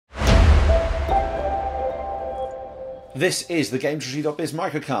This is the GamesIndustry.biz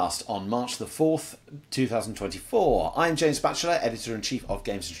Microcast on March the 4th, 2024. I'm James Batchelor, Editor-in-Chief of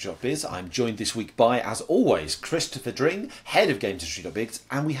GamesIndustry.biz. I'm joined this week by, as always, Christopher Dring, Head of GamesIndustry.biz,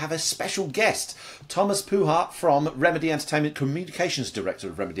 and we have a special guest, Thomas Puha from Remedy Entertainment, Communications Director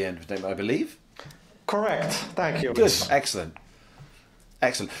of Remedy Entertainment, I believe. Correct. Thank you. Good. Excellent.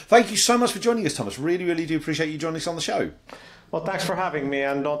 Excellent. Thank you so much for joining us, Thomas. Really, really do appreciate you joining us on the show. Well, thanks for having me,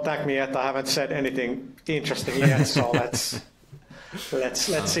 and don't thank me yet. I haven't said anything interesting yet, so let's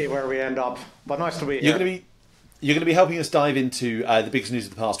see where we end up. But nice to be here. You're going to be helping us dive into the biggest news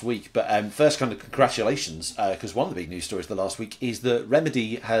of the past week. But first, kind of congratulations, because one of the big news stories of the last week is that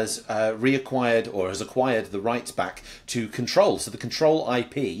Remedy has acquired the rights back to Control. So the Control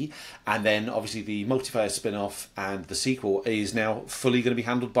IP, and then obviously the multiplayer spin-off and the sequel is now fully going to be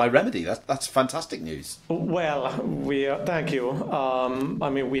handled by Remedy. That's fantastic news. Well, thank you. I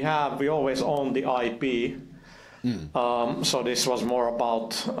mean, we always own the IP. So this was more about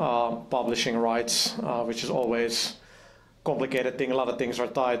publishing rights, which is always a complicated thing. A lot of things are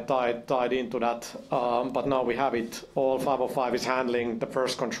tied into that. But now we have it. All 505 is handling the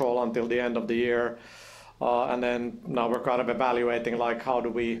first Control until the end of the year. And then now we're kind of evaluating like how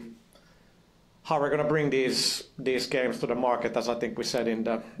we're going to bring these games to the market, as I think we said in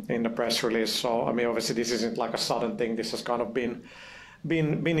the press release. So I mean, obviously this isn't like a sudden thing. This has kind of been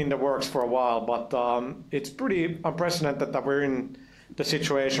in the works for a while, but it's pretty unprecedented that we're in the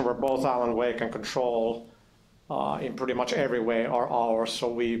situation where both Alan Wake and Control in pretty much every way are ours, so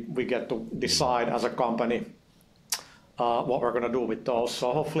we get to decide as a company what we're going to do with those.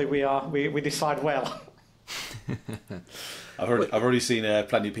 So hopefully we decide well. I've already seen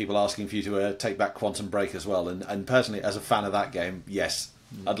plenty of people asking for you to take back Quantum Break as well, and personally, as a fan of that game, yes,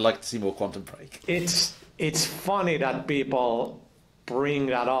 I'd like to see more Quantum Break. It's funny that people bring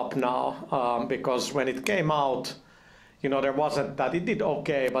that up now, because when it came out, there wasn't that. It did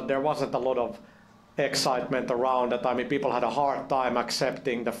okay, but there wasn't a lot of excitement around it. I mean, people had a hard time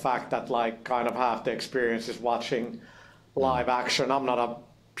accepting the fact that like kind of half the experience is watching live action. I'm not a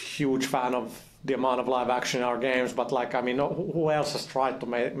huge fan of the amount of live action in our games, but like, I mean, who else has tried to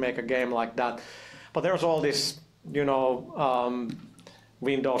make a game like that? But there's all this,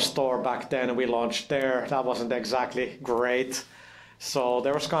 Windows Store back then, we launched there. That wasn't exactly great. So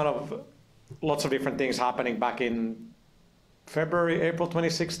there was kind of lots of different things happening back in April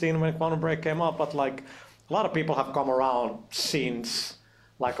 2016 when Quantum Break came up. But like a lot of people have come around since,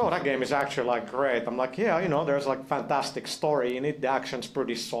 like, oh, that game is actually like great. I'm like, yeah, there's like fantastic story in it. The action's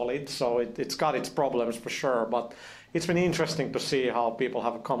pretty solid. So it's got its problems for sure. But it's been interesting to see how people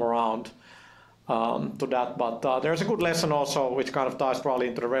have come around to that. But there's a good lesson also, which kind of ties probably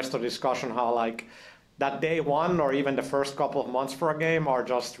into the rest of the discussion, how like that day one or even the first couple of months for a game are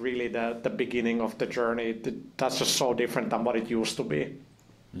just really the beginning of the journey. That's just so different than what it used to be.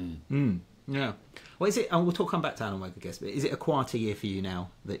 Yeah. Well, is it? And we'll come back to Alan Wake, I guess. But is it a quieter year for you now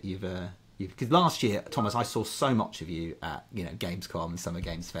that you've? Because last year, Thomas, I saw so much of you at Gamescom and Summer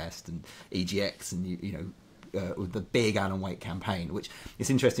Games Fest and EGX and with the big Alan Wake campaign, which is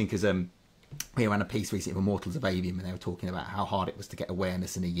interesting because we ran a piece recently of Immortals of Avium, and they were talking about how hard it was to get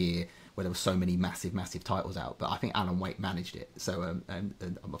awareness in a year where there were so many massive titles out. But I think Alan Wake managed it. So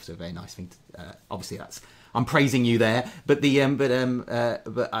and obviously a very nice thing. Obviously, I'm praising you there. But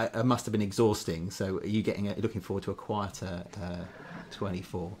I must have been exhausting. So are you looking forward to a quieter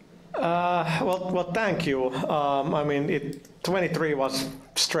 24? Well, thank you. I mean, 23 was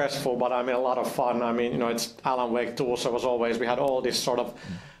stressful, but I mean a lot of fun. I mean, it's Alan Wake 2, so we had all this sort of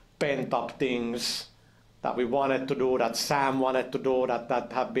pent up things that we wanted to do, that Sam wanted to do,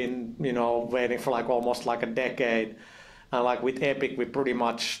 that have been, waiting for like almost like a decade. And like with Epic, we pretty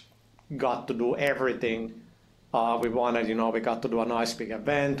much got to do everything we wanted. We got to do a nice big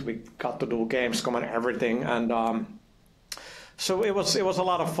event, we got to do Gamescom and everything. And so it was a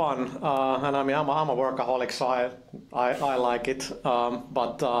lot of fun. And I mean, I'm a workaholic, so I like it.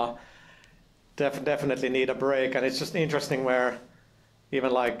 But definitely need a break. And it's just interesting where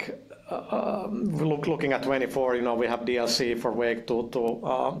even like looking at 24, we have DLC for Wake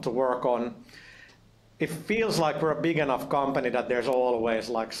to work on. It feels like we're a big enough company that there's always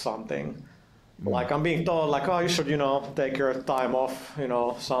like something. Like I'm being told, like, oh, you should, take your time off,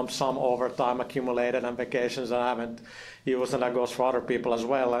 some overtime accumulated and vacations I haven't used, and that goes for other people as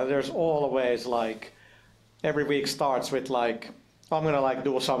well. And there's always like, every week starts with like, I'm gonna like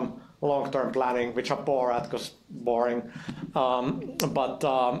do some long-term planning, which I'm poor at because boring. But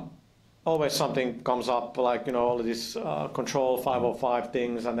always something comes up, like, all of these Control 505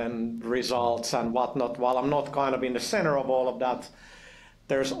 things and then results and whatnot. While I'm not kind of in the center of all of that,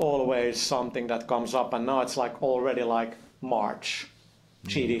 there's always something that comes up, and now it's like already like March.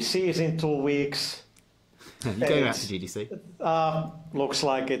 GDC is in 2 weeks. You going out to GDC? Looks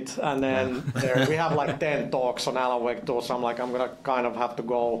like it. And then we have like 10 talks on Alan Wake 2, so I'm like, I'm gonna kind of have to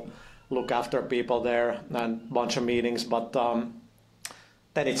go look after people there and a bunch of meetings. But then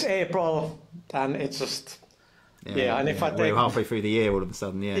it's April, and it's just and if I take, we're halfway through the year all of a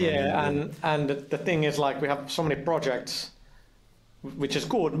sudden, and the thing is, like, we have so many projects, which is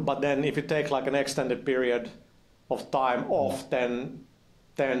good, but then if you take like an extended period of time off, then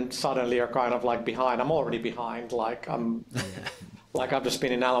suddenly you're kind of like behind. I'm already behind. Like I've just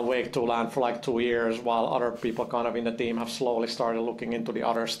been in Alan Wake 2 land for like 2 years, while other people kind of in the team have slowly started looking into the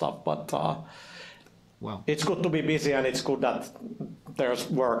other stuff. But it's good to be busy, and it's good that there's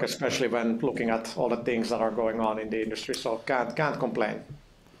work, especially when looking at all the things that are going on in the industry. So can't complain.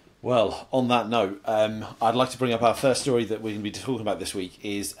 Well, on that note, I'd like to bring up our first story that we're going to be talking about this week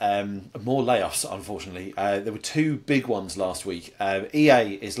is more layoffs, unfortunately. There were 2 big ones last week.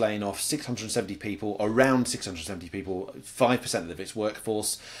 EA is laying off 670 people, around 670 people, 5% of its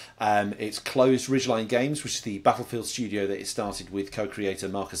workforce. It's closed Ridgeline Games, which is the Battlefield studio that it started with co-creator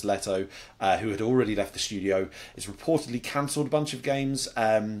Marcus Leto, who had already left the studio. It's reportedly cancelled a bunch of games.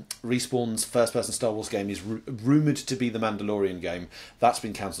 Respawn's first-person Star Wars game is rumoured to be the Mandalorian game. That's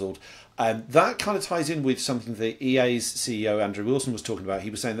been cancelled. That kind of ties in with something that EA's CEO Andrew Wilson was talking about. He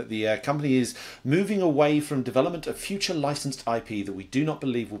was saying that the company is moving away from development of future licensed IP that we do not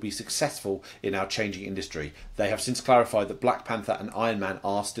believe will be successful in our changing industry. They have since clarified that Black Panther and Iron Man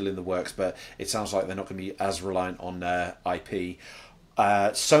are still in the works, but it sounds like they're not going to be as reliant on IP.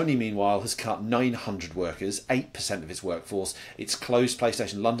 Sony, meanwhile, has cut 900 workers, 8% of its workforce. It's closed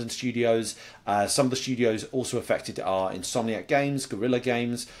PlayStation London studios. Some of the studios also affected are Insomniac Games, Guerrilla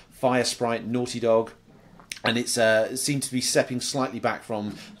Games, Firesprite, Naughty Dog. And it seemed to be stepping slightly back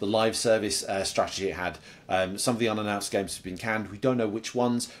from the live service strategy it had. Some of the unannounced games have been canned. We don't know which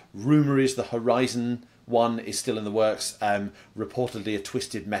ones. Rumour is the Horizon one is still in the works. Reportedly a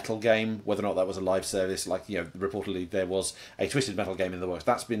Twisted Metal game, whether or not that was a live service, reportedly there was a Twisted Metal game in the works.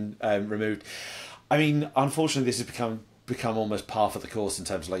 That's been removed. I mean, unfortunately, this has become almost par for the course in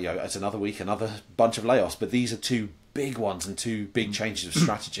terms of it's another week, another bunch of layoffs. But these are 2 big ones and 2 big changes of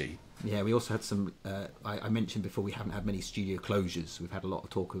strategy. Yeah, we also had some. I mentioned before we haven't had many studio closures. We've had a lot of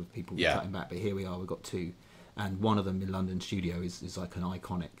talk of people cutting back, but here we are. We've got 2, and one of them in London studio is like an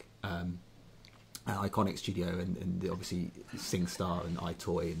iconic studio, and obviously SingStar and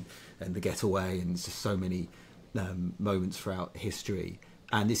iToy and The Getaway, and it's just so many moments throughout history.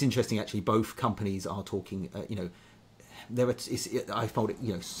 And it's interesting, actually, both companies are talking. I found it.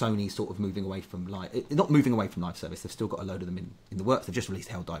 Sony sort of moving away from not moving away from live service. They've still got a load of them in the works. They've just released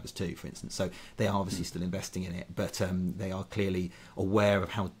Helldivers 2, for instance. So they are obviously still investing in it, but they are clearly aware of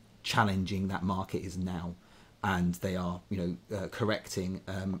how challenging that market is now. And they are, correcting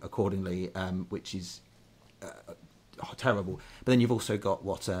accordingly, which is terrible. But then you've also got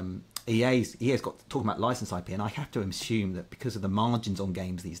what EA's got talking about license IP, and I have to assume that because of the margins on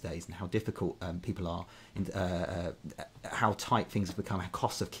games these days and how difficult people are, how tight things have become, how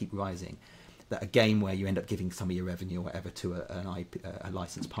costs have keep rising, that a game where you end up giving some of your revenue or whatever to a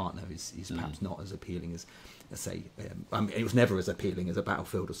licensed partner is perhaps not as appealing as say. It was never as appealing as a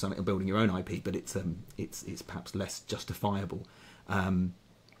Battlefield or something, or building your own IP, but it's perhaps less justifiable. And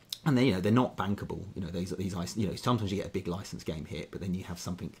they're not bankable. These sometimes you get a big licensed game hit, but then you have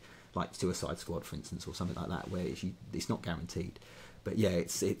something like Suicide Squad, for instance, or something like that, where it's not guaranteed. But yeah,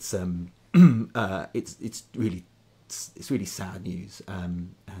 it's really sad news.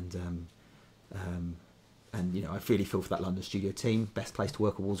 And I really feel for that London studio team. Best Place to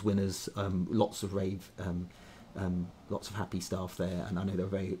Work Awards winners. Lots of rave. Lots of happy staff there, and I know they're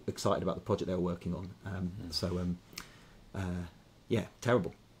very excited about the project they're working on.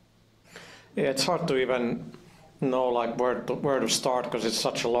 Terrible. Yeah, it's hard to even know where to start, because it's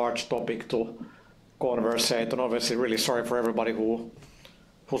such a large topic to conversate. And obviously, really sorry for everybody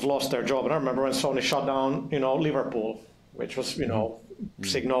who's lost their job. And I remember when Sony shut down, Liverpool, which was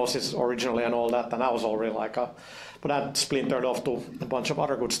Psygnosis originally and all that, and that was already but that splintered off to a bunch of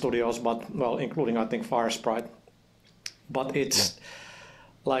other good studios, including I think Firesprite. But it's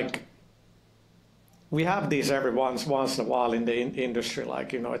we have these every once in a while in the industry.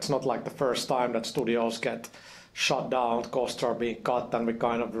 It's not like the first time that studios get shut down, costs are being cut, and we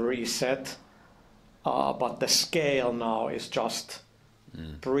kind of reset. But the scale now is just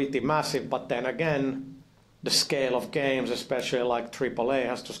pretty massive. But then again, the scale of games, especially like AAA,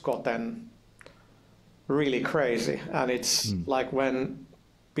 has just gotten really crazy. And it's like when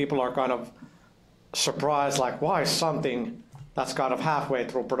people are kind of surprised, why is something that's kind of halfway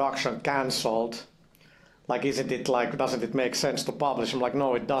through production cancelled. Like, isn't it like, doesn't it make sense to publish? I'm like,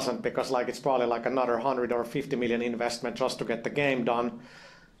 no, it doesn't, because like it's probably like another 100 or 50 million investment just to get the game done,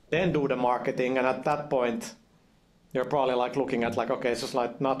 then do the marketing, and at that point, you're probably like looking at like, okay, it's just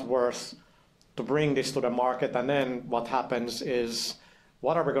like not worth to bring this to the market. And then what happens is,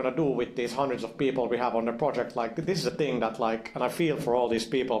 what are we going to do with these hundreds of people we have on the project? Like, this is a thing that like, and I feel for all these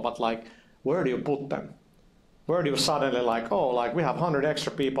people, but like, where do you put them? Where do you suddenly like, oh, like we have 100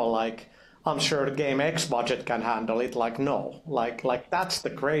 extra people, like I'm sure the game X budget can handle it. Like, no, like that's the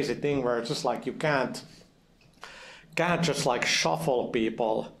crazy thing where it's just like you can't just like shuffle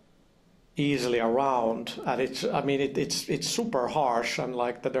people easily around, and it's super harsh, and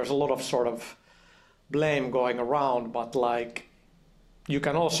like that there's a lot of sort of blame going around, but like you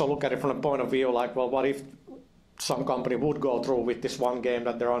can also look at it from the point of view like, well, what if some company would go through with this one game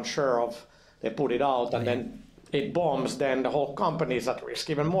that they're unsure of, they put it out, and then it bombs, then the whole company is at risk,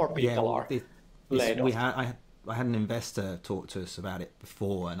 even more people are laid off. I had an investor talk to us about it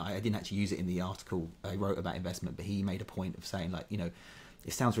before, and I didn't actually use it in the article I wrote about investment, but he made a point of saying like,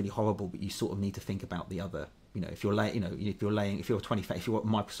 it sounds really horrible, but you sort of need to think about the other. If you're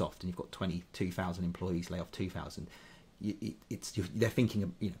Microsoft and you've got 22,000 employees, lay off 2,000. They're thinking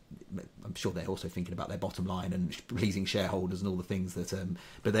of, I'm sure they're also thinking about their bottom line and pleasing shareholders and all the things that.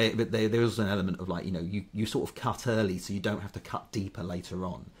 But there is an element of like, you sort of cut early so you don't have to cut deeper later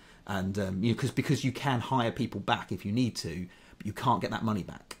on, and because you can hire people back if you need to, but you can't get that money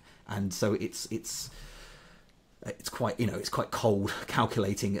back, and so it's quite it's quite cold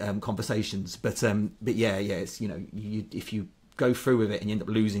calculating conversations, but yeah, it's if you go through with it and you end up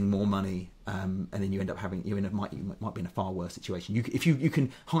losing more money, and then you might be in a far worse situation. If you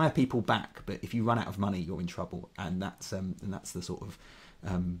can hire people back, but if you run out of money, you're in trouble, and that's the sort of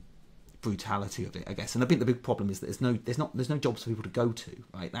brutality of it, I guess. And I think the big problem is that there's no jobs for people to go to,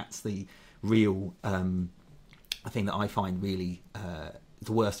 right? That's the real thing that I find really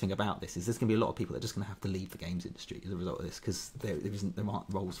the worst thing about this is there's going to be a lot of people that are just going to have to leave the games industry as a result of this, because there aren't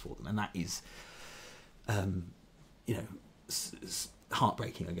roles for them, and that is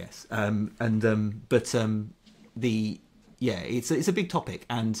heartbreaking, I guess. It's a big topic,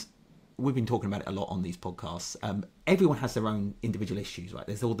 and we've been talking about it a lot on these podcasts. Everyone has their own individual issues, right?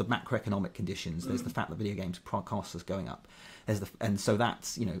 There's all the macroeconomic conditions. There's the fact that video games costs is going up. And so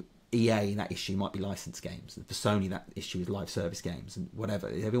that's EA, that issue might be licensed games. For Sony, that issue is live service games and whatever.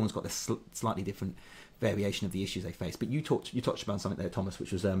 Everyone's got this slightly different variation of the issues they face. But you touched about something there, Thomas,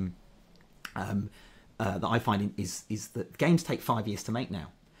 which was that I find is that games take 5 years to make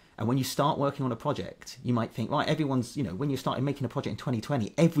now. And when you start working on a project, you might think, right, everyone's, when you started making a project in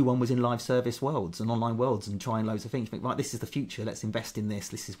 2020, everyone was in live service worlds and online worlds and trying loads of things. You think, right, this is the future, let's invest in this,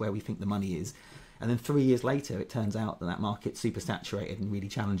 this is where we think the money is. And then 3 years later, it turns out that market's super saturated and really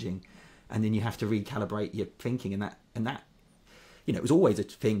challenging. And then you have to recalibrate your thinking, and that it was always a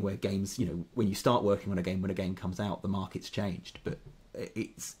thing where games, when you start working on a game, when a game comes out, the market's changed. But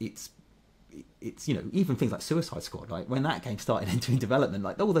it's even things like Suicide Squad, like when that game started entering development,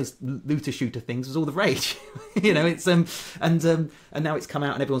 like all those looter shooter things was all the rage. It's and now it's come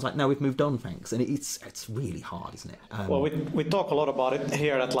out and everyone's like, no, we've moved on, thanks. And it's really hard, isn't it? Well, we talk a lot about it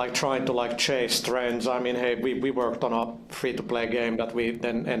here, that like trying to like chase trends. I mean, hey, we worked on a free to play game that we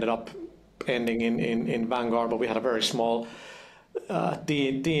then ended up ending in Vanguard, but we had a very small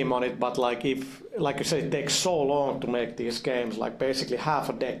team on it. But like you say, it takes so long to make these games, like basically half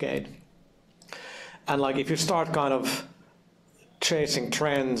a decade. And like if you start kind of chasing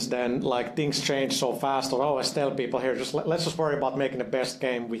trends, then like things change so fast. Or I always tell people here, let's just worry about making the best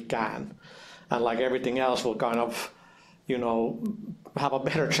game we can, and like everything else will kind of have a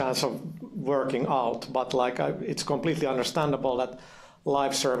better chance of working out. But like it's completely understandable that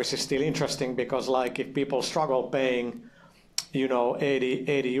live service is still interesting, because like if people struggle paying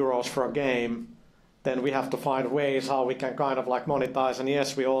 80 euros for a game, then we have to find ways how we can kind of like monetize. And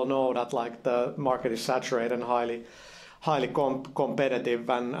yes, we all know that like the market is saturated and highly competitive,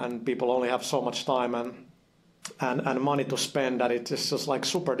 and people only have so much time and money to spend, that it's just like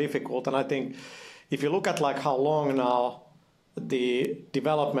super difficult. And I think if you look at like how long now the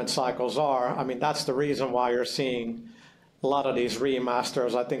development cycles are, I mean, that's the reason why you're seeing a lot of these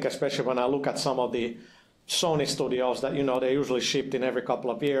remasters. I think especially when I look at some of the Sony studios that they usually shipped in every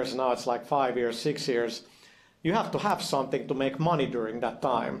couple of years. Now it's like 5 years, 6 years. You have to have something to make money during that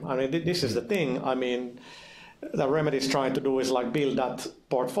time. I mean, this is the thing. I mean, that Remedy is trying to do is like build that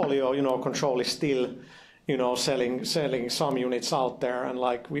portfolio. Control is still, selling some units out there, and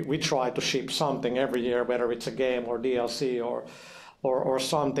like we try to ship something every year, whether it's a game or DLC or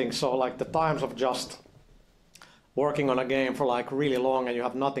something. So like the times of just working on a game for like really long and you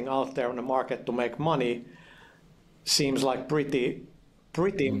have nothing out there on the market to make money seems like pretty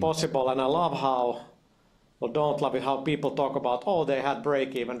impossible. And I love how, well, don't love it how people talk about, oh, they had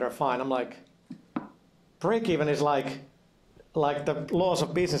break even, they're fine. I'm like, break even is like the laws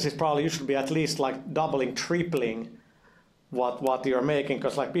of business is probably you should be at least like doubling, tripling what you're making,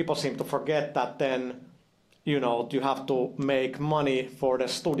 because like people seem to forget that then you have to make money for the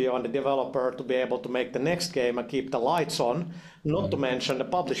studio and the developer to be able to make the next game and keep the lights on. Not to mention the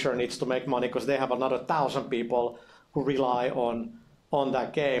publisher needs to make money because they have another 1,000 people who rely on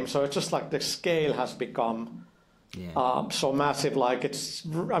that game. So it's just like the scale has become so massive. Like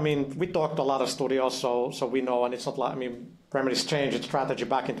we talked to a lot of studios, so we know, and it's not like, Remedy's changed its strategy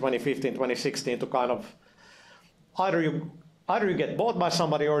back in 2015, 2016 to kind of either you get bought by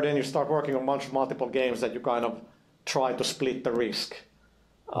somebody or then you start working on a bunch of multiple games that you kind of try to split the risk.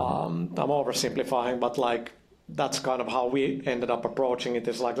 I'm oversimplifying, but like that's kind of how we ended up approaching it.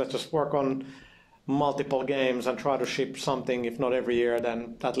 Is like, let's just work on multiple games and try to ship something, if not every year,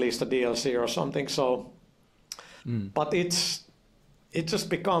 then at least a DLC or something. So, but it's just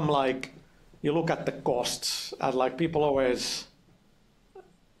become like, you look at the costs and like people always,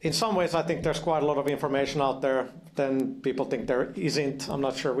 in some ways I think there's quite a lot of information out there, then people think there isn't. I'm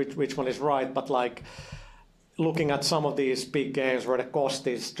not sure which one is right, but like looking at some of these big games where the cost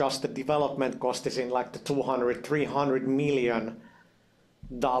is just the development cost is in like the $200-300 million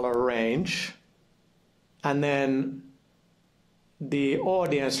range, and then the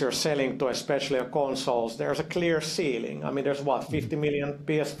audience you're selling to, especially on consoles, there's a clear ceiling. There's 50 million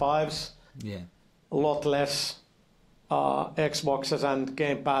PS5s, a lot less Xboxes, and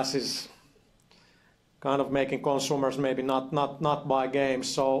Game Pass is kind of making consumers maybe not buy games.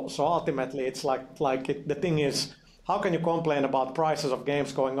 So ultimately, it's the thing is, how can you complain about prices of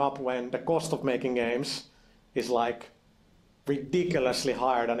games going up when the cost of making games is like ridiculously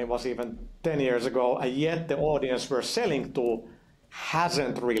higher than it was even 10 years ago, and yet the audience we're selling to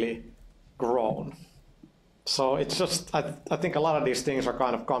hasn't really grown. So it's just, I think a lot of these things are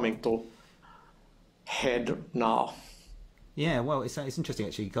kind of coming to head now. Yeah, well, it's interesting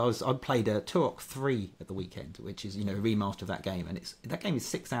actually, because I played Turok 3 at the weekend, which is a remaster of that game, and that game is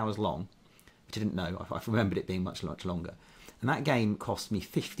 6 hours long, which I didn't know. I remembered it being much longer. And that game cost me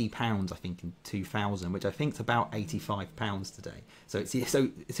 £50, I think, in 2000, which I think is about £85 today. So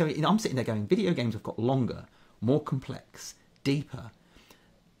I'm sitting there going, video games have got longer, more complex, deeper,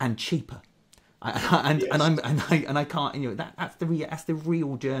 and cheaper. I can't. That's the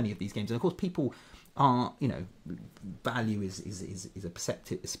real journey of these games. And of course, people are, value is a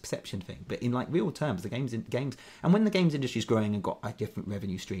perception thing. But in like real terms, the games, and when the games industry is growing and got different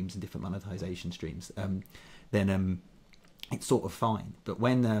revenue streams and different monetization streams, then it's sort of fine. But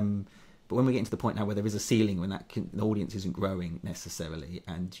when we're getting to the point now where there is a ceiling, when the audience isn't growing necessarily,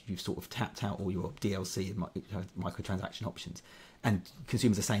 and you've sort of tapped out all your DLC and microtransaction options, and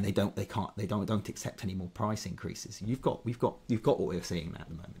consumers are saying they don't accept any more price increases. We've got what we're seeing at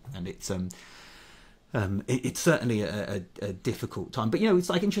the moment, and it's certainly a difficult time. But it's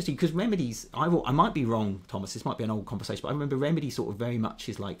like interesting because Remedy's. I might be wrong, Thomas. This might be an old conversation, but I remember Remedy sort of very much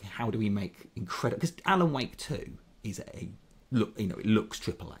is like, how do we make incredible? Because Alan Wake 2 is it looks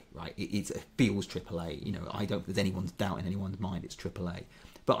AAA, right? It feels AAA. I don't think there's anyone's doubt in anyone's mind it's AAA.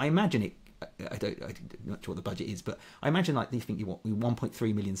 But I imagine it. I'm not sure what the budget is, but I imagine like you think you want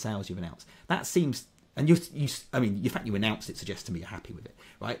 1.3 million sales you've announced. That seems, and the fact you announced it suggests to me you're happy with it,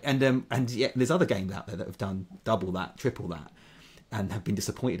 right? And yet there's other games out there that have done double that, triple that, and have been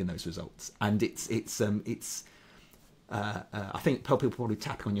disappointed in those results. And I think people probably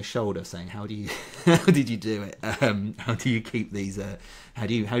tapping on your shoulder saying, how did you do it? How do you keep these? How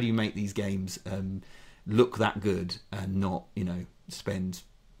do you make these games look that good and not spend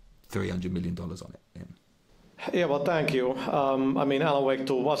 $300 million on it? Yeah, well, thank you. Alan Wake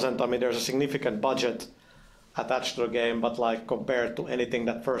 2 wasn't. There's a significant budget attached to the game, but like compared to anything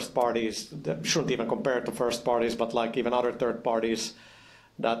that first parties, shouldn't even compare to first parties, but like even other third parties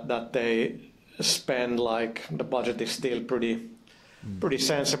that they spend, like the budget is still pretty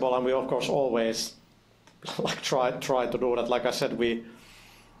sensible, and we of course always like try to do that. Like I said, the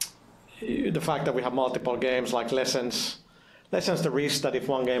fact that we have multiple games like lessens the risk that if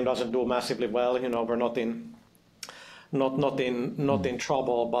one game doesn't do massively well, we're not in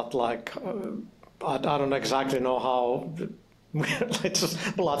trouble. But like I don't exactly know how. It's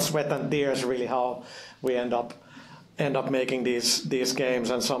just blood, sweat, and tears really how we end up making these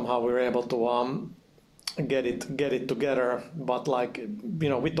games, and somehow we were able to get it together. But like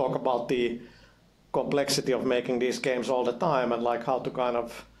we talk about the complexity of making these games all the time, and like how to kind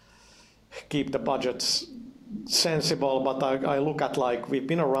of keep the budgets sensible, but I look at like we've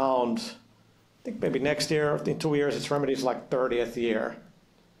been around. I think maybe next year, in 2 years, it's Remedy's like 30th year.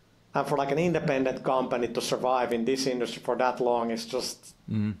 And for like an independent company to survive in this industry for that long is just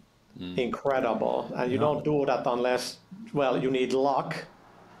incredible. And you don't do that unless, well, you need luck.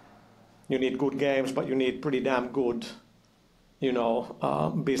 You need good games, but you need pretty damn good,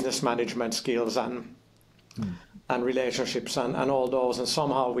 business management skills and relationships and all those. And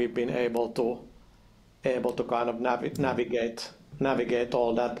somehow we've been able to kind of navigate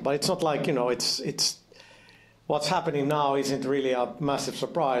all that. But it's not like, it's what's happening now isn't really a massive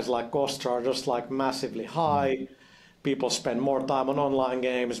surprise. Like costs are just like massively high. People spend more time on online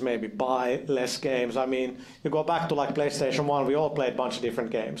games, maybe buy less games. I mean, you go back to like PlayStation 1, we all played a bunch of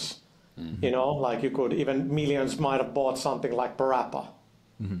different games. Like you could, even millions might have bought something like Parappa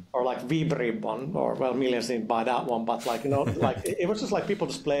or like Vibribbon, or well, millions didn't buy that one, but like, like it was just like people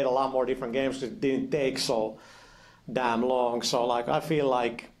just played a lot more different games because it didn't take so damn long. So like, I feel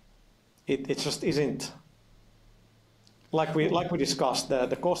like it just isn't, like we discussed,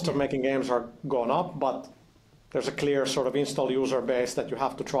 the cost of making games are gone up, but there's a clear sort of install user base that you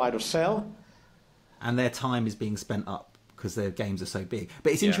have to try to sell. And their time is being spent up because their games are so big.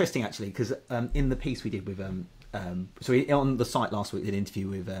 But it's interesting actually, because in the piece we did with on the site last week, we did an interview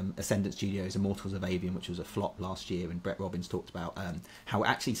with Ascendant Studios, Immortals of Avian, which was a flop last year, and Brett Robbins talked about how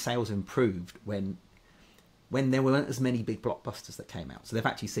actually sales improved when there weren't as many big blockbusters that came out. So they've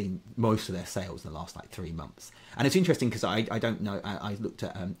actually seen most of their sales in the last like 3 months. And it's interesting because I don't know, I looked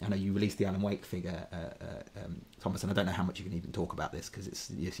at, I know you released the Alan Wake figure, Thomas, and I don't know how much you can even talk about this because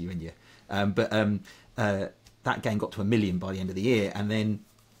it's you and you. But that game got to 1 million by the end of the year, and then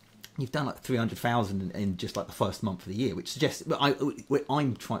you've done like 300,000 in just like the first month of the year, which suggests,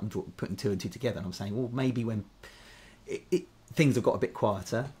 I'm trying putting 2 and 2 together, and I'm saying, well, maybe when things have got a bit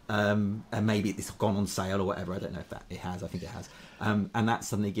quieter, and maybe it's gone on sale or whatever. I don't know if it has. I think it has. And that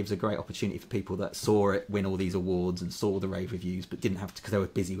suddenly gives a great opportunity for people that saw it win all these awards and saw the rave reviews, but didn't have to, because they were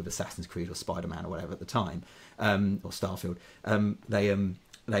busy with Assassin's Creed or Spider-Man or whatever at the time, or Starfield.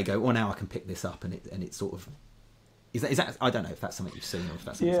 They go, well, now I can pick this up, and it sort of is that. I don't know if that's something you've seen or if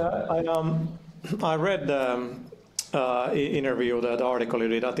that's something. I read the interview, the article you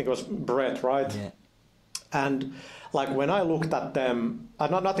did. I think it was Brett, right? Yeah. And like when I looked at them,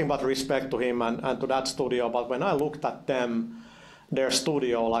 nothing but respect to him and to that studio, but when I looked at them, their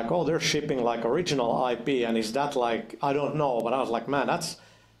studio, like, oh, they're shipping like original IP, and is that like, I don't know, but I was like, man, that's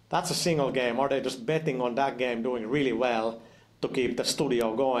a single game. Are they just betting on that game doing really well to keep the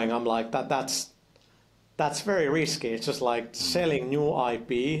studio going? I'm like, that's very risky. It's just like selling new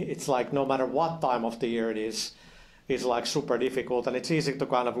IP. It's like no matter what time of the year it is like super difficult, and it's easy to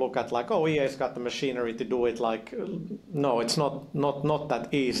kind of look at like, oh, EA's got the machinery to do it. Like, no, it's not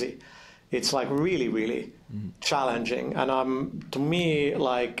that easy. It's like really, really challenging. And to me,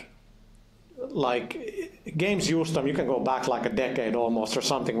 like games used to, you can go back like a decade almost or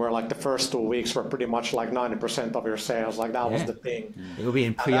something, where like the first 2 weeks were pretty much like 90% of your sales. Like that was the thing. It will be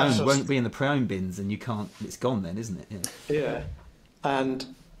in pre-owned, won't be in the pre-owned bins, and you can't. It's gone then, isn't it? Yeah. And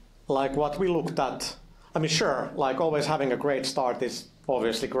like what we looked at, I mean, sure, like always having a great start is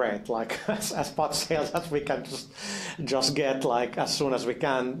obviously great. Like as much sales as we can just get, like as soon as we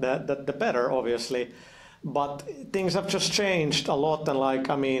can, the better, obviously. But things have just changed a lot, and like,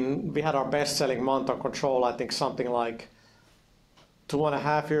 I mean, we had our best-selling month on Control, I think something like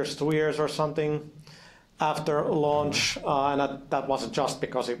 2.5 years, 2 years or something after launch, and that wasn't just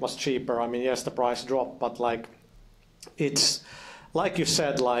because it was cheaper. I mean, yes, the price dropped, but like it's like you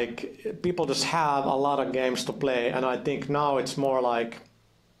said, like people just have a lot of games to play, and I think now it's more like,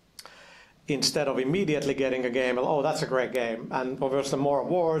 instead of immediately getting a game, oh, that's a great game, and obviously the more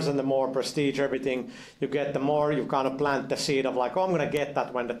awards and the more prestige, everything you get, the more you kind of plant the seed of like, oh, I'm going to get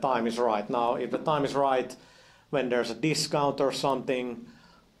that when the time is right. Now, if the time is right, when there's a discount or something,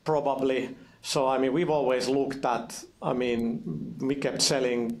 probably. So, I mean, we've always looked at, I mean, we kept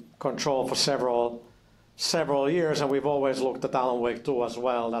selling Control for several years, and we've always looked at Alan Wake 2 as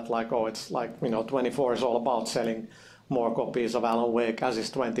well, that like, oh, it's like, 24 is all about selling more copies of Alan Wake, as is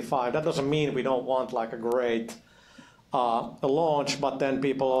 25. That doesn't mean we don't want like a great launch, but then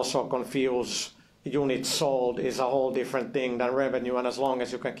people also confuse units sold is a whole different thing than revenue, and as long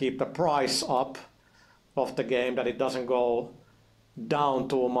as you can keep the price up of the game, that it doesn't go down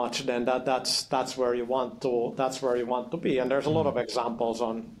too much, then that's where you want to be. And there's a lot of examples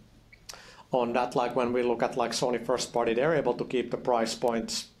on that, like when we look at like Sony first party, they're able to keep the price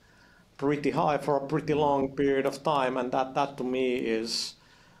points pretty high for a pretty long period of time, and that to me is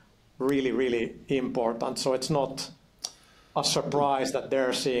really, really important. So it's not a surprise that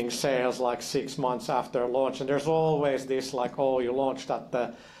they're seeing sales like 6 months after launch, and there's always this like, oh, you launched at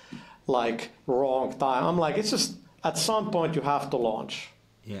the like wrong time. I'm like, it's just at some point you have to launch.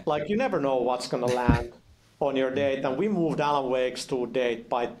 Yeah. Like you never know what's gonna land on your date, and we moved Alan Wake's to date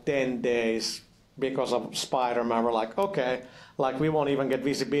by 10 days because of Spider-Man. We're like, okay, like we won't even get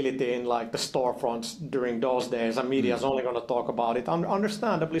visibility in like the storefronts during those days, and media's only gonna talk about it,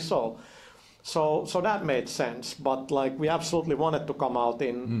 understandably so. So that made sense, but like we absolutely wanted to come out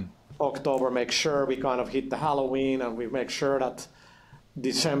in October, make sure we kind of hit the Halloween, and we make sure that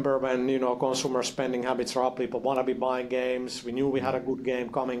December, when consumer spending habits are up, people want to be buying games. We knew we had a good game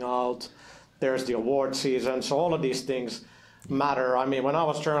coming out. There's the award season, so all of these things matter. I mean, when I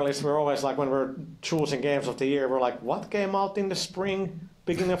was journalist, we're always like, when we're choosing games of the year, we're like, what came out in the spring,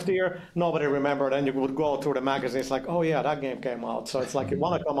 beginning of the year? Nobody remembered, and you would go through the magazines like, oh yeah, that game came out. So it's like you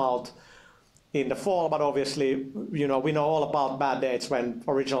want to come out in the fall, but obviously, we know all about bad dates when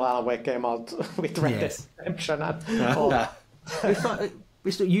original Alan Wake came out with Red Dead Redemption.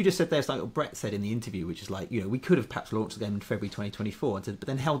 You just said there's like what Brett said in the interview, which is like, we could have perhaps launched the game in February 2024, and said, but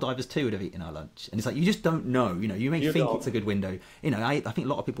then Helldivers 2 would have eaten our lunch. And it's like, you just don't know. You may think it's a good window. I think a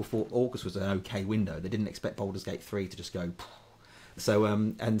lot of people thought August was an okay window. They didn't expect Baldur's Gate 3 to just go. So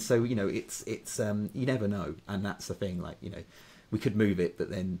it's you never know, and that's the thing. Like, we could move it, but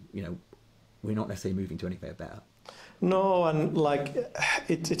then we're not necessarily moving to anything better. No, and like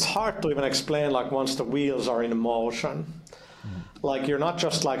it's hard to even explain like once the wheels are in motion. Like you're not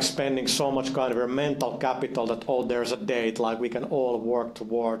just like spending so much kind of your mental capital that, oh, there's a date like we can all work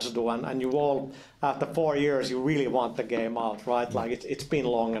towards do, and you all after 4 years you really want the game out, right? Like it's been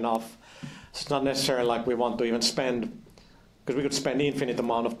long enough. It's not necessarily like we want to even spend, because we could spend infinite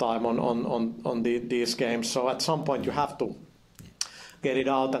amount of time on these games. So at some point you have to get it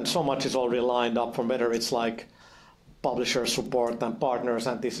out, and so much is already lined up from whether it's like publisher support and partners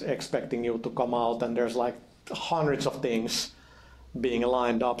and this expecting you to come out, and there's like hundreds of things being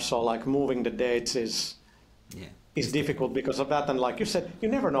lined up. So like moving the dates is difficult because of that, and like you said, you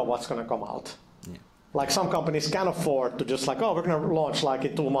never know what's going to come out. Like some companies can afford to just like, oh, we're going to launch like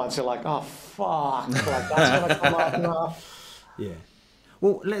in 2 months. You're like, oh fuck, like that's going to come out now. Yeah.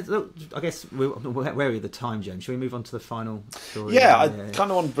 Well, I guess we're wary of the time, James. Shall we move on to the final story? Yeah, I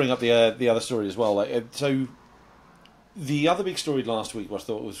kind of want to bring up the other story as well. So the other big story last week, what I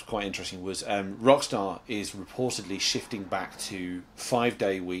thought was quite interesting, was Rockstar is reportedly shifting back to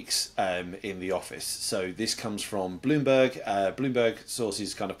 5-day weeks in the office. So this comes from Bloomberg. Bloomberg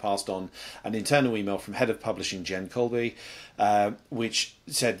sources kind of passed on an internal email from head of publishing Jen Colby, which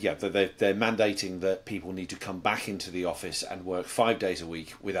said, that they're mandating that people need to come back into the office and work 5 days a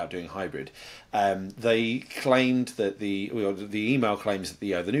week without doing hybrid. They claimed that the email claims that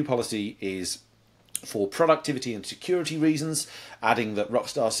the new policy is for productivity and security reasons, adding that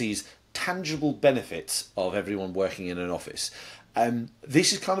Rockstar sees tangible benefits of everyone working in an office.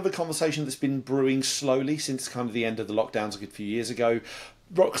 This is kind of a conversation that's been brewing slowly since kind of the end of the lockdowns a good few years ago.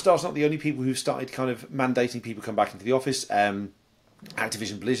 Rockstar's not the only people who've started kind of mandating people come back into the office.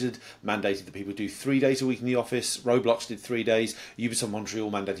 Activision Blizzard mandated that people do 3 days a week in the office. Roblox did 3 days. Ubisoft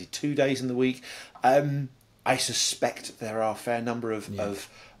Montreal mandated 2 days in the week. I suspect there are a fair number of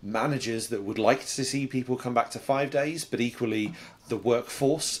managers that would like to see people come back to 5 days, but equally the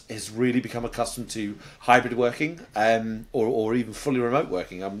workforce has really become accustomed to hybrid working, or even fully remote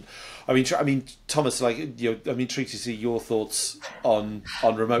working. I mean, Thomas, like, I'm intrigued to see your thoughts on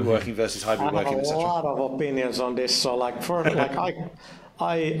remote working versus hybrid working, etc. I have a lot of opinions on this. So, like, first, like,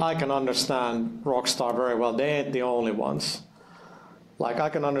 I can understand Rockstar very well. They ain't the only ones. Like, I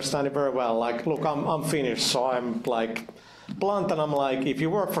can understand it very well. Like, look, I'm Finnish, so I'm like blunt, and I'm like, if you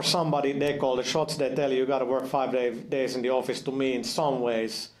work for somebody, they call the shots. They tell you got to work 5 days in the office. To me, in some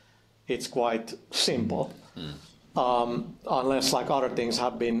ways, it's quite simple. Unless like other things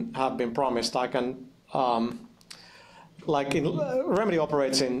have been promised. I can Remedy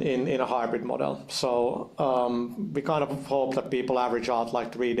operates in a hybrid model. So we kind of hope that people average out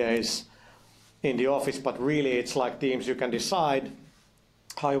like 3 days in the office, but really it's like teams, you can decide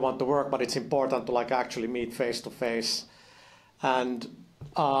how you want to work, but it's important to like actually meet face to face. And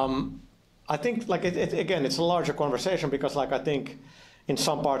I think like again, it's a larger conversation because like I think in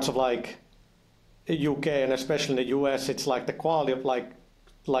some parts of like UK and especially in the US, it's like the quality of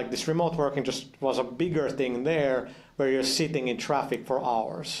like this remote working just was a bigger thing there, where you're sitting in traffic for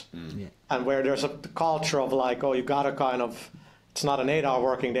hours, and where there's a culture of like, oh, you gotta kind of, it's not an 8-hour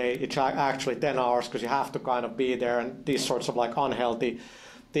working day, it's actually 10 hours because you have to kind of be there, and these sorts of like unhealthy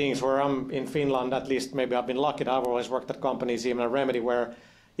things. Where I'm in Finland, at least maybe I've been lucky that I've always worked at companies, even at Remedy, where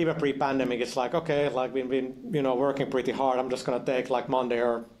even pre-pandemic, it's like, okay, like we've been, working pretty hard. I'm just gonna take like Monday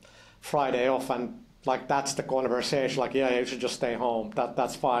or Friday off, and like that's the conversation. Like, yeah, you should just stay home.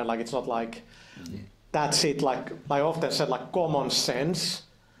 That's fine. Like, it's not like that's it. Like I often said, like common sense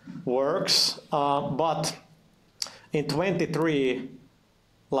works. But in 23,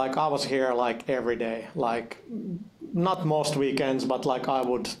 like I was here like every day. Like not most weekends, but like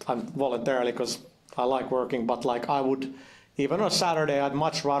I'm voluntarily because I like working. But like I would. Even on a Saturday, I'd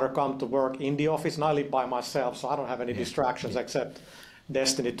much rather come to work in the office, and I live by myself, so I don't have any distractions except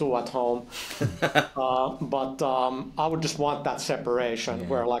Destiny 2 at home. But I would just want that separation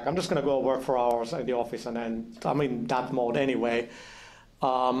where, like, I'm just going to go work for hours in the office, and then I'm in that mode anyway.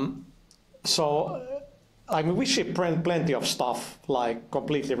 So, I mean, we ship plenty of stuff, like,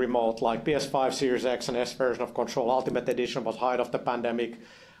 completely remote, like PS5, Series X, and S version of Control. Ultimate Edition was height of the pandemic.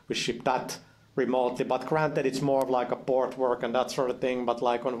 We shipped that remotely, but granted it's more of like a port work and that sort of thing. But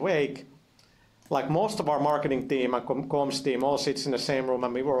like on Wake, like most of our marketing team and comms team all sits in the same room,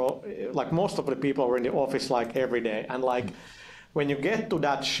 and we were all, like most of the people were in the office like every day. And like when you get to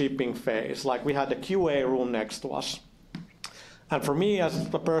that shipping phase, like we had the QA room next to us, and for me as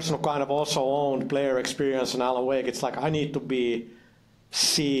the person who kind of also owned player experience in Alan Wake, it's like I need to be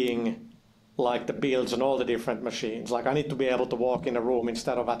seeing like the builds on all the different machines. Like I need to be able to walk in a room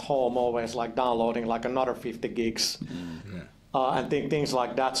instead of at home always like downloading like another 50 gigs and things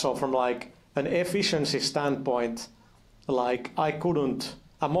like that. So from like an efficiency standpoint, like I couldn't,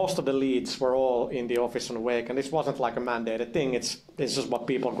 most of the leads were all in the office on Wake, and this wasn't like a mandated thing. It's just what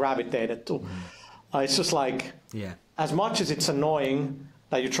people gravitated to. It's just like, as much as it's annoying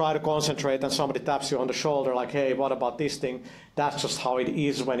that you try to concentrate and somebody taps you on the shoulder like, hey, what about this thing? That's just how it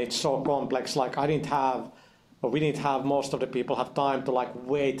is when it's so complex. Like we didn't have, most of the people have time to like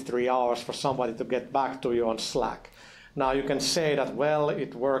wait 3 hours for somebody to get back to you on Slack. Now you can say that, well,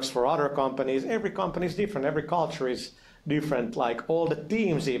 it works for other companies. Every company is different. Every culture is different. Like all the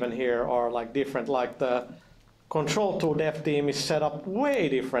teams even here are like different. Like the Control 2 dev team is set up way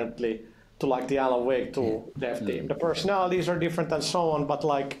differently to like the Alan Wake 2 dev team. The personalities are different and so on, but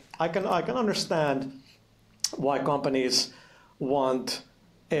like I can understand why companies want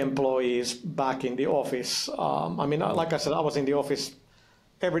employees back in the office. I mean, like I said, I was in the office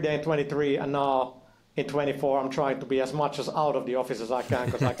every day in 23, and now in 24 I'm trying to be as much as out of the office as I can,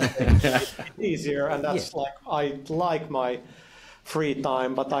 because I can make it easier, and that's like I like my free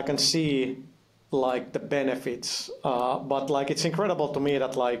time, but I can see like the benefits. But like it's incredible to me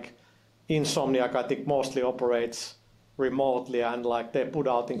that like Insomniac, I think, mostly operates remotely, and like they put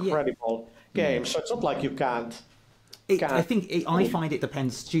out incredible games. So it's not like you can't. I find it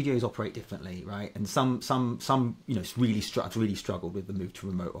depends. Studios operate differently, right? And some really struggled with the move to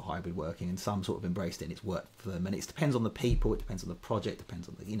remote or hybrid working, and some sort of embraced it and it's worked for them. And it depends on the people, it depends on the project, it depends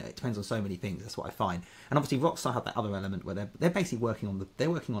on the it depends on so many things. That's what I find. And obviously Rockstar had that other element where they're basically working on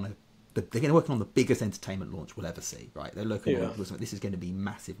they're going to work on the biggest entertainment launch we'll ever see, right? They're looking at this is going to be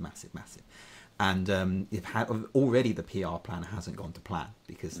massive. And already the PR plan hasn't gone to plan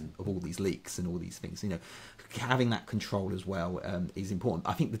because of all these leaks and all these things. Having that control as well is important.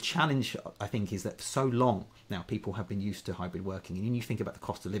 I think the challenge, is that for so long now people have been used to hybrid working, and you think about the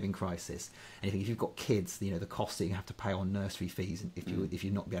cost of living crisis, and you think if you've got kids, the cost that you have to pay on nursery fees if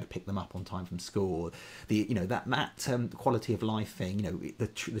you're not be able to pick them up on time from school, that quality of life thing,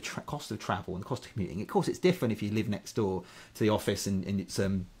 the cost of travel and the cost of commuting. Of course, it's different if you live next door to the office and it's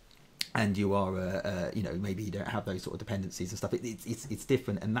and you are, maybe you don't have those sort of dependencies and stuff. It's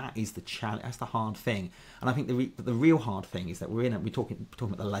different, and that is the challenge. That's the hard thing. And I think the real hard thing is that we're talking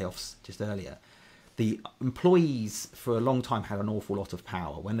about the layoffs just earlier. The employees for a long time had an awful lot of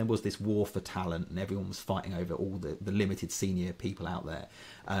power. When there was this war for talent and everyone was fighting over all the limited senior people out there,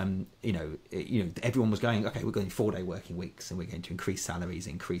 everyone was going, okay, we're going 4-day working weeks and we're going to increase salaries,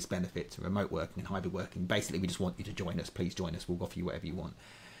 increase benefits, remote working and hybrid working. Basically, we just want you to join us. Please join us. We'll offer you whatever you want.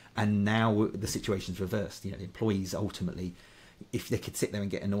 And now the situation's reversed. The employees ultimately, if they could sit there and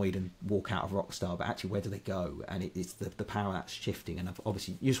get annoyed and walk out of Rockstar, but actually where do they go? And it's the power that's shifting. And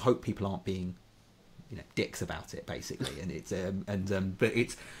obviously, you just hope people aren't being, dicks about it, basically. And it's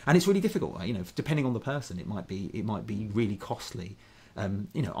really difficult. Depending on the person, it might be really costly.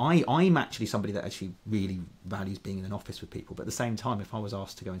 I'm actually somebody that actually really values being in an office with people. But at the same time, if I was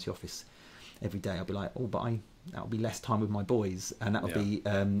asked to go into the office every day, I'd be like, oh, but that'll be less time with my boys, and that'll be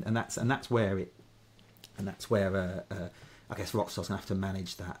and that's where I guess Rockstar's gonna have to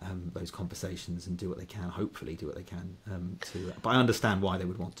manage that those conversations and do what they can. Hopefully, do what they can But I understand why they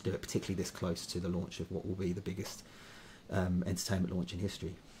would want to do it, particularly this close to the launch of what will be the biggest entertainment launch in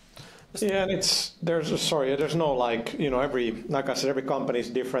history. Yeah, and there's no like, you know, like I said, every company is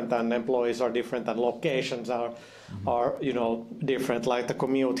different and employees are different and locations are, you know, different. Like the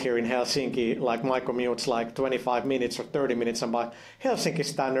commute here in Helsinki, like my commute's like 25 minutes or 30 minutes, and by Helsinki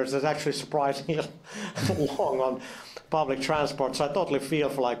standards, it's actually surprisingly long on public transport. So I totally feel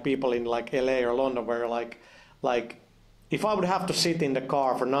for like people in like LA or London where like if I would have to sit in the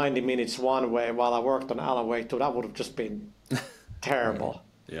car for 90 minutes one way while I worked on Alan Wake 2, that would have just been terrible.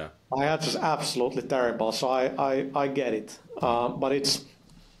 Yeah. That's just absolutely terrible. So I get it. But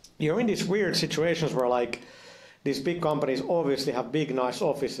you're in these weird situations where like these big companies obviously have big, nice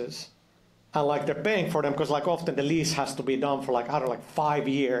offices. And like they're paying for them because like often the lease has to be done for like, I don't know, like 5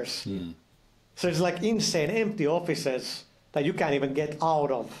 years. Mm. So it's like insane empty offices that you can't even get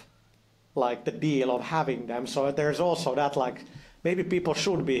out of like the deal of having them. So there's also that like maybe people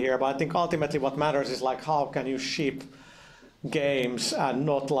should be here, but I think ultimately what matters is like how can you ship games and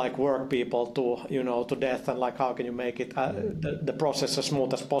not like work people to death, and like how can you make it the process as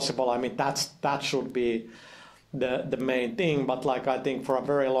smooth as possible. I mean that should be the main thing, but like I think for a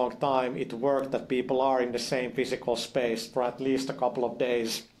very long time it worked that people are in the same physical space for at least a couple of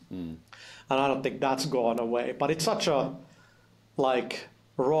days. And I don't think that's gone away, but it's such a like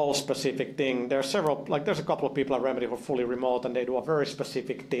role specific thing. There's a couple of people at Remedy who are fully remote and they do a very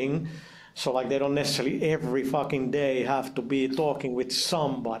specific thing. So like they don't necessarily every fucking day have to be talking with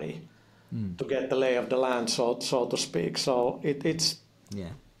somebody to get the lay of the land, so to speak. So it's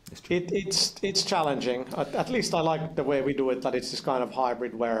challenging. At least I like the way we do it, that it's this kind of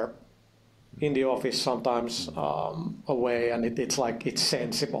hybrid where in the office sometimes away, and it's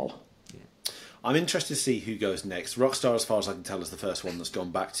sensible. I'm interested to see who goes next. Rockstar, as far as I can tell, is the first one that's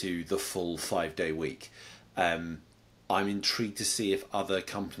gone back to the full 5-day week. I'm intrigued to see if other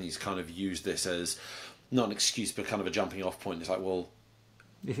companies kind of use this as not an excuse, but kind of a jumping off point. It's like, well,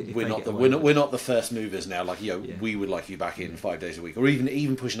 we're not the first movers now. Like, we would like you back in 5 days a week, or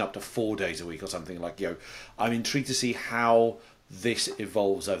even pushing up to 4 days a week or something. Like, I'm intrigued to see how this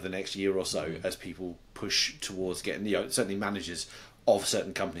evolves over the next year or so as people push towards getting, certainly managers of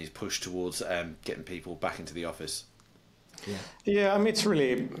certain companies push towards getting people back into the office. Yeah, I mean, it's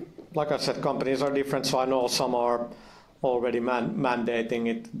really, like I said, companies are different. So I know some are already mandating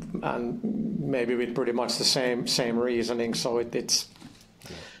it, and maybe with pretty much the same reasoning. So it's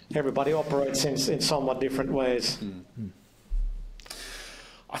everybody operates in somewhat different ways.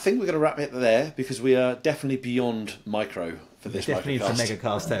 I think we're going to wrap it there because we are definitely beyond micro for this definitely Microcast. Into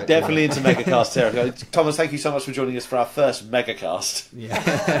Megacast territory. Definitely into Megacast territory. Thomas, thank you so much for joining us for our first Megacast.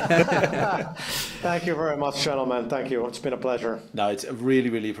 Thank you very much, gentlemen. Thank you. It's been a pleasure. No, it's really,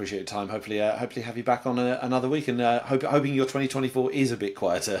 really appreciate your time. Hopefully have you back on another week, and hoping your 2024 is a bit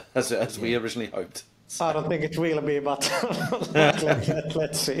quieter as we originally hoped. So. I don't think it will be, but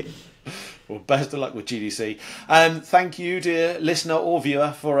let's see. Well, best of luck with GDC. Thank you, dear listener or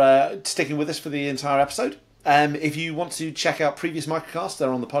viewer, for sticking with us for the entire episode. If you want to check out previous Microcasts,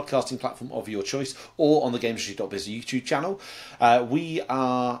 they're on the podcasting platform of your choice or on the GamesIndustry.biz YouTube channel. We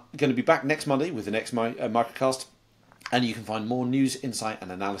are going to be back next Monday with the next Microcast, and you can find more news, insight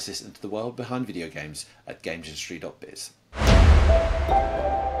and analysis into the world behind video games at GamesIndustry.biz.